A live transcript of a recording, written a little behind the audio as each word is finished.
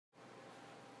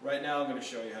Right now I'm going to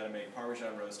show you how to make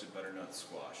Parmesan roasted butternut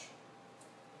squash.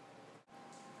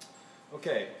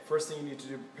 Okay, first thing you need to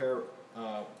do to prepare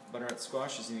butternut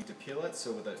squash is you need to peel it.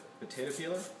 So with a potato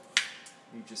peeler,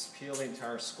 you just peel the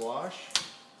entire squash.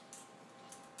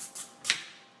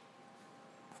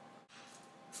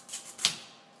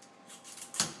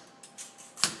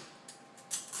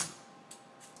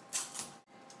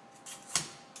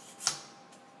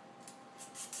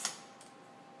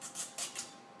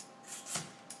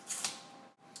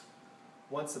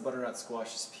 Once the butternut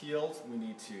squash is peeled, we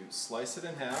need to slice it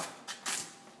in half,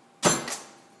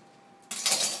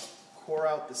 core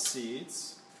out the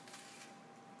seeds,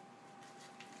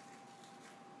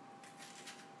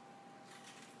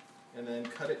 and then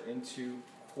cut it into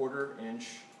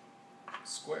 1/4-inch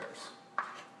squares.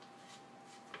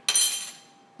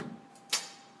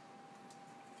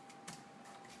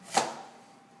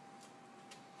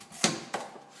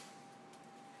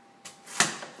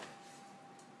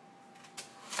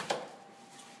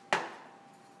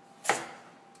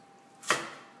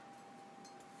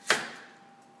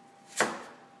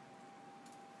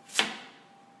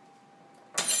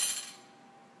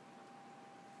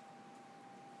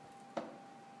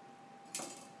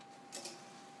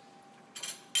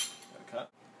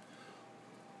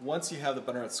 Once you have the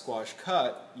butternut squash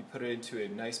cut, you put it into a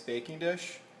nice baking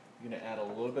dish. You're going to add a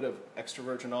little bit of extra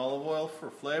virgin olive oil for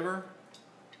flavor.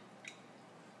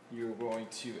 You're going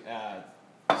to add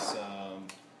some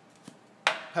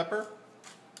pepper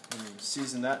and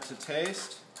season that to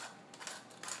taste.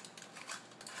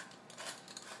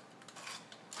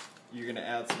 You're going to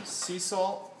add some sea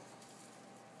salt.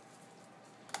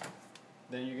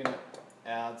 Then you're going to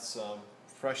add some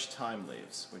fresh thyme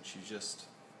leaves, which you just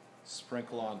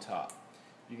sprinkle on top.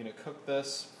 You're going to cook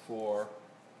this for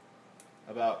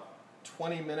about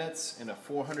 20 minutes in a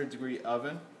 400-degree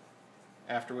oven,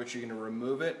 after which you're going to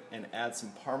remove it and add some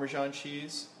Parmesan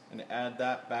cheese and add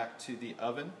that back to the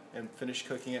oven and finish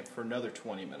cooking it for another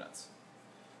 20 minutes.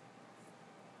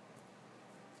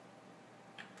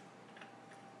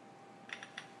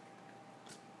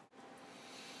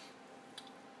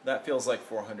 That feels like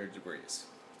 400 degrees.